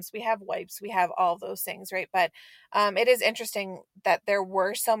more pumps. We have wipes. We have all those things, right? But it is interesting that there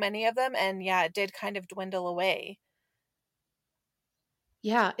were so many of them, and yeah, it did kind of dwindle away.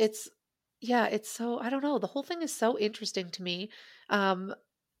 Yeah, it's so, I don't know. The whole thing is so interesting to me. And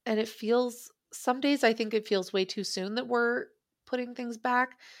it feels, some days I think it feels way too soon that we're putting things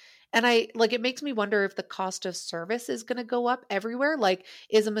back. And it makes me wonder if the cost of service is going to go up everywhere. Like,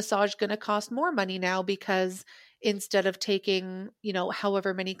 is a massage going to cost more money now because instead of taking,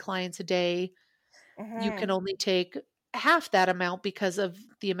 however many clients a day, you can only take half that amount because of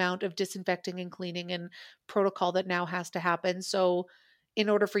the amount of disinfecting and cleaning and protocol that now has to happen. So in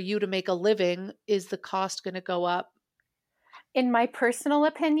order for you to make a living, is the cost going to go up? In my personal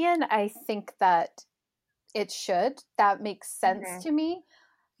opinion, I think that it should. That makes sense to me.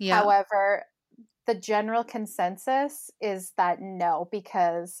 Yeah. However, the general consensus is that no,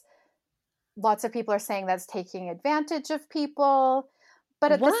 because lots of people are saying that's taking advantage of people.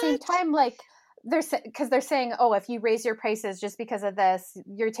 But at the same What? time, like, because they're saying, oh, if you raise your prices just because of this,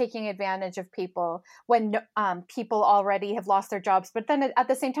 you're taking advantage of people when people already have lost their jobs. But then at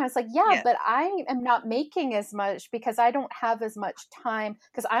the same time, it's like, yeah, but I am not making as much because I don't have as much time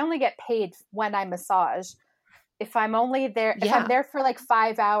because I only get paid when I massage. If I'm only there, if I'm there for like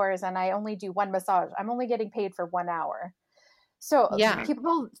 5 hours and I only do one massage, I'm only getting paid for 1 hour. So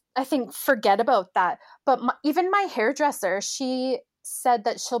people, I think, forget about that. But even my hairdresser, she said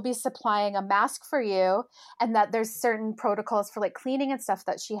that she'll be supplying a mask for you and that there's certain protocols for like cleaning and stuff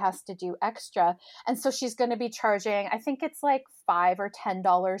that she has to do extra. And so she's going to be charging, I think it's like $5 or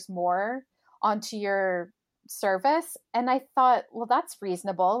 $10 more onto your service. And I thought, well, that's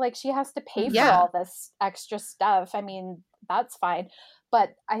reasonable. Like, she has to pay for all this extra stuff. I mean, that's fine.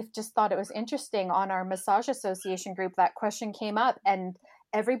 But I just thought it was interesting on our massage association group, that question came up and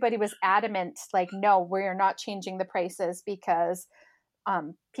everybody was adamant, like, no, we're not changing the prices because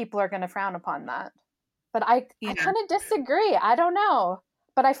people are going to frown upon that. But I kind of disagree. I don't know.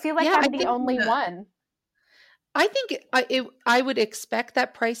 But I feel like I'm the only one. I think I would expect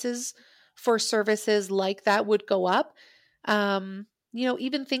that prices for services like that would go up.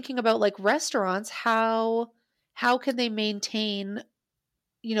 Even thinking about like restaurants, how can they maintain,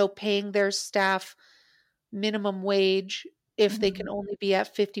 paying their staff minimum wage if they can only be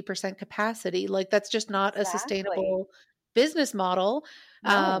at 50% capacity? Like, that's just not a sustainable business model.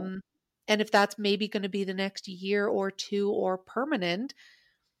 No. And if that's maybe going to be the next year or two or permanent,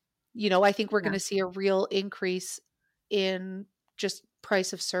 I think we're going to see a real increase in just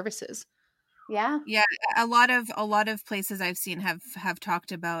price of services. Yeah. Yeah. A lot of places I've seen have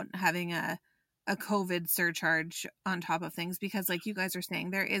talked about having a COVID surcharge on top of things, because like you guys are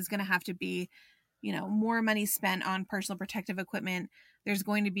saying, there is going to have to be, more money spent on personal protective equipment. There's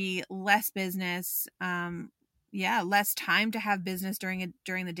going to be less business, less time to have business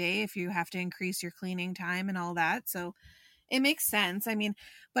during the day if you have to increase your cleaning time and all that. So it makes sense. I mean,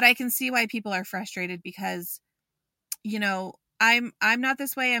 but I can see why people are frustrated because, I'm not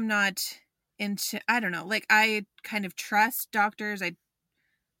this way. I'm not into, I don't know, like, I kind of trust doctors.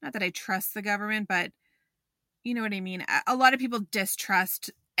 Not that I trust the government, but you know what I mean? A lot of people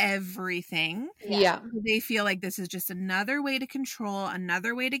distrust everything. Yeah. They feel like this is just another way to control,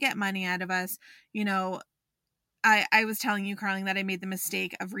 another way to get money out of us. I was telling you, Carling, that I made the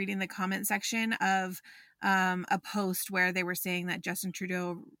mistake of reading the comment section of a post where they were saying that Justin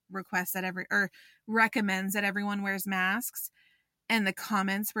Trudeau recommends that everyone wears masks, and the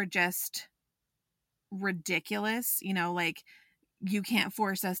comments were just ridiculous. You know, like, you can't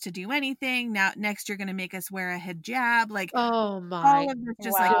force us to do anything. Now, next you're going to make us wear a hijab. Like, Oh my all of this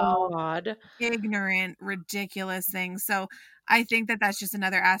just God. ignorant, ridiculous things. So I think that that's just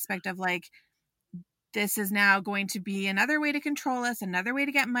another aspect of like, this is now going to be another way to control us, another way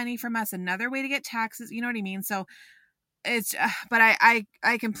to get money from us, another way to get taxes. You know what I mean? So it's, but I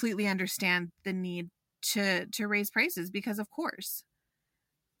completely understand the need to raise prices, because of course.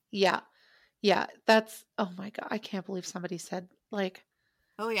 Yeah. Yeah. That's, oh my God. I can't believe somebody said, like,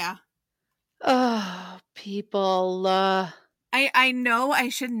 Oh yeah. oh, people. I know I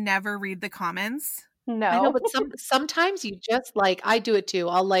should never read the comments. No. I know, but sometimes you just like, I do it too.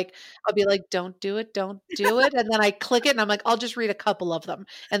 I'll be like, don't do it. And then I click it and I'm like, I'll just read a couple of them.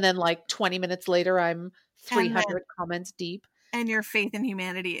 And then like 20 minutes later, I'm 300 comments deep. And your faith in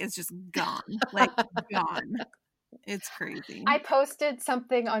humanity is just gone. Like, gone. It's crazy. I posted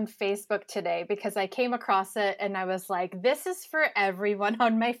something on Facebook today because I came across it and I was like, this is for everyone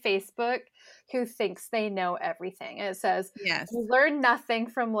on my Facebook who thinks they know everything. And it says, yes, you learn nothing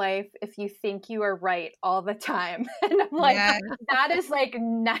from life if you think you are right all the time. And I'm like, yes. that is like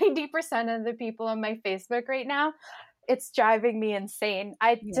 90% of the people on my Facebook right now. It's driving me insane.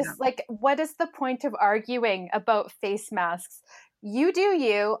 Just like, what is the point of arguing about face masks? You do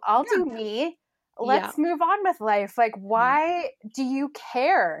you, I'll do me. Let's move on with life. Like, why do you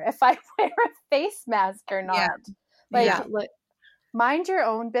care if I wear a face mask or not? Mind your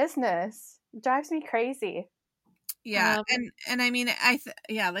own business. It drives me crazy. Yeah. And I mean,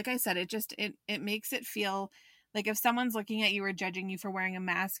 like I said, it makes it feel like if someone's looking at you or judging you for wearing a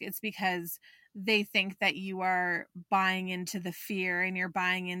mask, it's because they think that you are buying into the fear and you're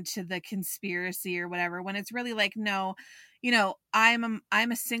buying into the conspiracy or whatever, when it's really like, no, you know, I'm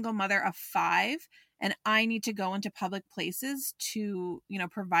a single mother of 5, and I need to go into public places to, you know,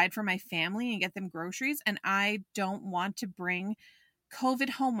 provide for my family and get them groceries. And I don't want to bring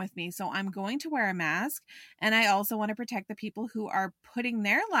COVID home with me. So I'm going to wear a mask. And I also want to protect the people who are putting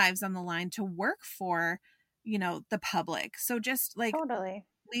their lives on the line to work for, you know, the public. So just like, totally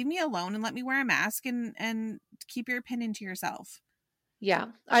leave me alone and let me wear a mask and keep your opinion to yourself. Yeah.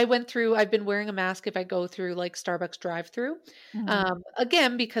 I've been wearing a mask if I go through like Starbucks drive-through.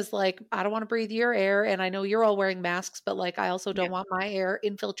 Again, because like, I don't want to breathe your air, and I know you're all wearing masks, but like, I also don't want my air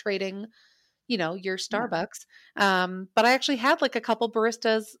infiltrating, you know, your Starbucks. But I actually had like a couple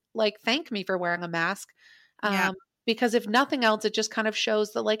baristas like thank me for wearing a mask. Because if nothing else, it just kind of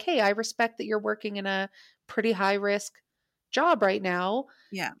shows that like, hey, I respect that you're working in a pretty high risk job right now.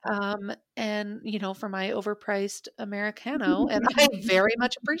 Yeah. And you know, for my overpriced Americano, and I very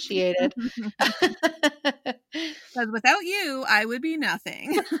much appreciate it. Because without you, I would be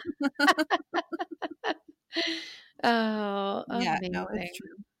nothing. Oh, yeah, amazing. no, it's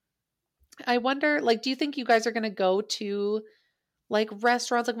true. I wonder, like, do you think you guys are going to go to like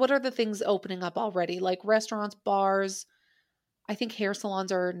restaurants? Like, what are the things opening up already? Like restaurants, bars. I think hair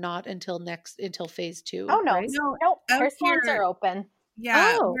salons are not until phase 2. Oh no, right? no, hair salons are open.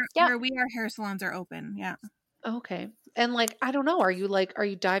 Yeah, where we are, hair salons are open. Yeah. Okay. And like, I don't know, are you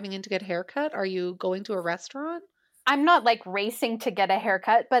diving in to get a haircut? Are you going to a restaurant? I'm not like racing to get a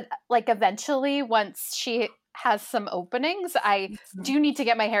haircut, but like eventually once she has some openings, I do need to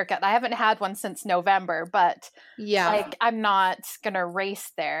get my haircut. I haven't had one since November, but like I'm not gonna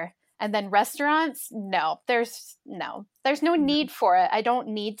race there. And then restaurants, no, there's no need for it. I don't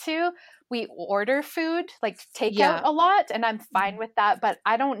need to. We order food, like takeout a lot, and I'm fine with that, but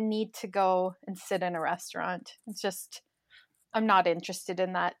I don't need to go and sit in a restaurant. It's just, I'm not interested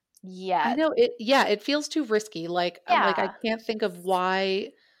in that yet. I know it. Yeah. It feels too risky. Like I can't think of why,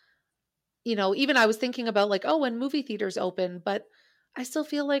 you know, even I was thinking about like, oh, when movie theaters open, but I still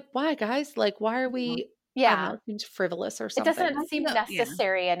feel like, why guys? Like, why are we, I don't know, it seems frivolous or something. It doesn't seem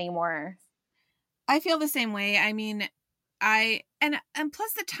necessary anymore. I feel the same way. I mean, and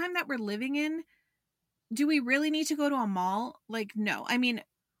plus the time that we're living in, do we really need to go to a mall? Like, no. I mean,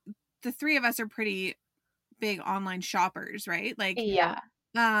 the 3 of us are pretty big online shoppers, right? Like,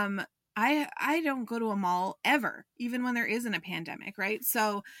 I don't go to a mall ever, even when there isn't a pandemic, right?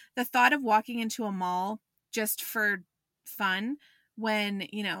 So the thought of walking into a mall just for fun when,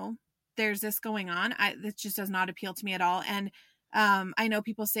 you know, there's this going on, this just does not appeal to me at all. And I know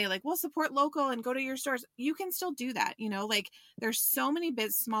people say like, well, support local and go to your stores. You can still do that. You know, like there's so many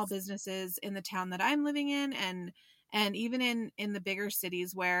small businesses in the town that I'm living in, and even in the bigger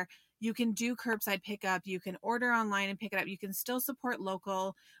cities where, You can do curbside pickup. You can order online and pick it up. You can still support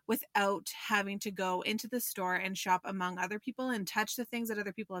local without having to go into the store and shop among other people and touch the things that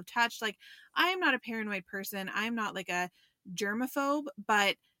other people have touched. Like, I am not a paranoid person. I'm not like a germaphobe,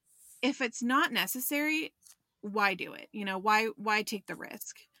 but if it's not necessary, why do it? You know, why take the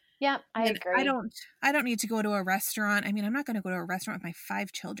risk? Yeah, I agree. I don't need to go to a restaurant. I mean, I'm not going to go to a restaurant with my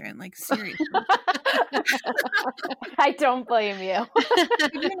 5 children. Like, seriously. I don't blame you.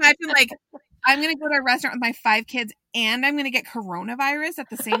 Can you imagine, like, I'm going to go to a restaurant with my 5 kids and I'm going to get coronavirus at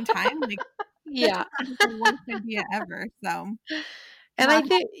the same time? Like, Yeah. that's the worst idea ever. So, And I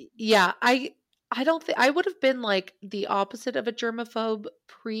think, yeah, I don't think I would have been like the opposite of a germaphobe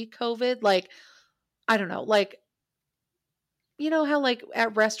pre-COVID. Like, I don't know, like, you know how like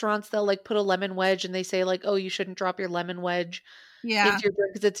at restaurants they'll like put a lemon wedge and they say like, oh, you shouldn't drop your lemon wedge yeah. into your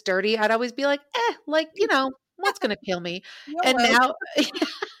drink because it's dirty. I'd always be like, like, you know, what's gonna kill me? YOLO. And now,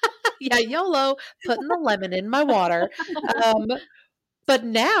 yeah, YOLO, putting the lemon in my water. But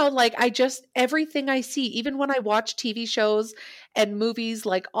now, like, everything I see, even when I watch TV shows and movies,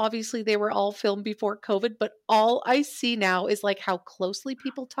 like, obviously they were all filmed before COVID, but all I see now is like how closely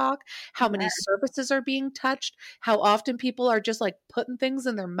people talk, how many surfaces are being touched, how often people are just like putting things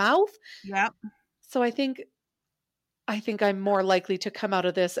in their mouth. Yep. So I think I'm more likely to come out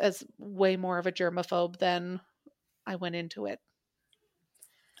of this as way more of a germaphobe than I went into it.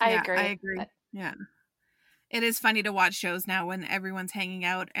 I Yeah, agree. I agree. Yeah. It is funny to watch shows now when everyone's hanging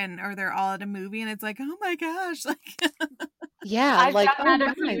out or they're all at a movie and it's like, oh my gosh, like Yeah, I've like, done that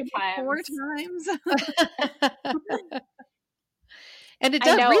oh a few my. 4 times. times. And it I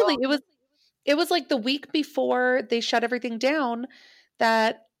does know. really, it was like the week before they shut everything down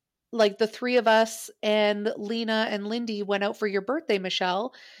that like the 3 of us and Lena and Lindy went out for your birthday,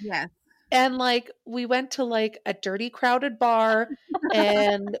 Michelle. Yes. And like we went to like a dirty, crowded bar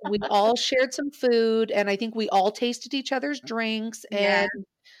and we all shared some food and I think we all tasted each other's drinks Yeah. and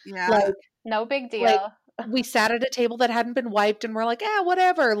Yeah. like No big deal. Like, we sat at a table that hadn't been wiped and we're like,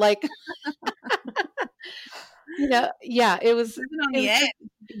 whatever. Like, you know, yeah, it was, Living on it the was just- edge.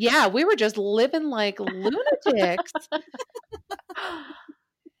 yeah, we were just living like lunatics.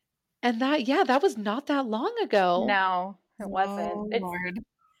 And that was not that long ago. No, it wasn't. Oh, It's Lord.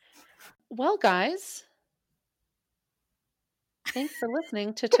 Well, guys, thanks for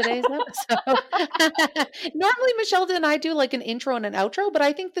listening to today's episode. Normally, Michelle and I do like an intro and an outro, but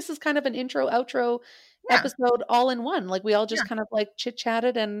I think this is kind of an intro, outro episode all in one. Like we all just kind of like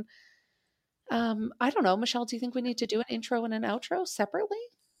chit-chatted and I don't know. Michelle, do you think we need to do an intro and an outro separately?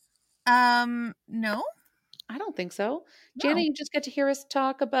 No. I don't think so. No. Jana, you just get to hear us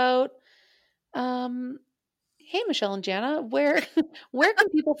talk about hey, Michelle and Jana, where can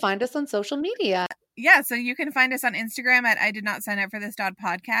people find us on social media? Yeah, so you can find us on Instagram at I Did Not Sign Up For This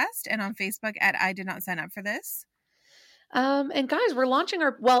podcast and on Facebook at I Did Not Sign Up For This. And guys, we're launching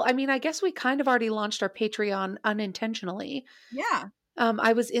I guess we kind of already launched our Patreon unintentionally. Yeah.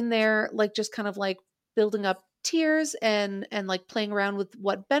 I was in there like just kind of like building up tiers and like playing around with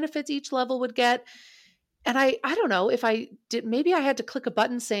what benefits each level would get. And I don't know if I did, maybe I had to click a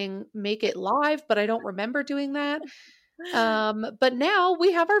button saying make it live, but I don't remember doing that. But now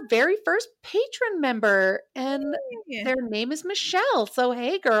we have our very first patron member and their name is Michelle. So,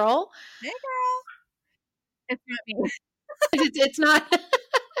 hey girl. Hey girl. It's not me. It's not.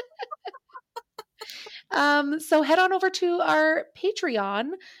 So head on over to our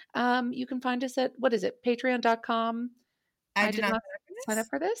Patreon. You can find us at, what is it? Patreon.com. I did not sign up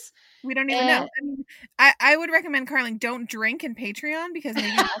for this. We don't even know. I mean, I would recommend, Carling, don't drink in Patreon because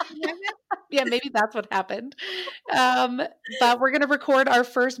maybe that's what happened. Yeah, maybe that's what happened. But we're going to record our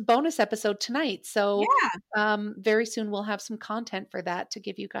first bonus episode tonight. So very soon we'll have some content for that to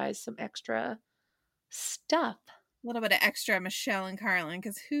give you guys some extra stuff. A little bit of extra Michelle and Carling,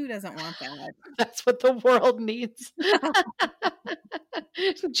 because who doesn't want that? That's what the world needs.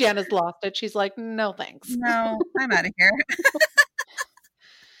 Jana's lost it. She's like, no thanks. No, I'm out of here.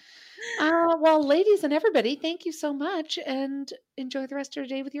 Well, ladies and everybody, thank you so much and enjoy the rest of your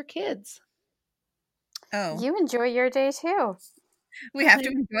day with your kids. Oh, You enjoy your day too. we have to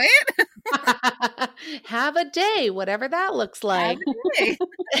enjoy it? Have a day, whatever that looks like. Hey.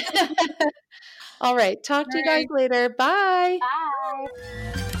 All right. Talk to you guys later. Bye. Bye.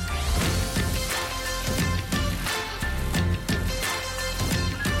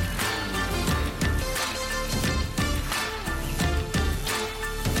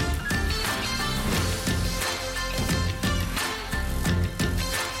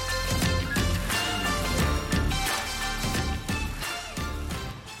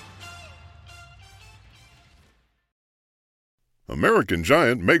 American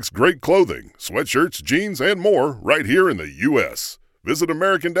Giant makes great clothing, sweatshirts, jeans, and more right here in the U.S. Visit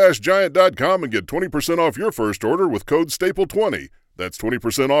American-Giant.com and get 20% off your first order with code STAPLE20. That's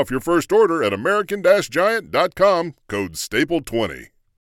 20% off your first order at American-Giant.com, code STAPLE20.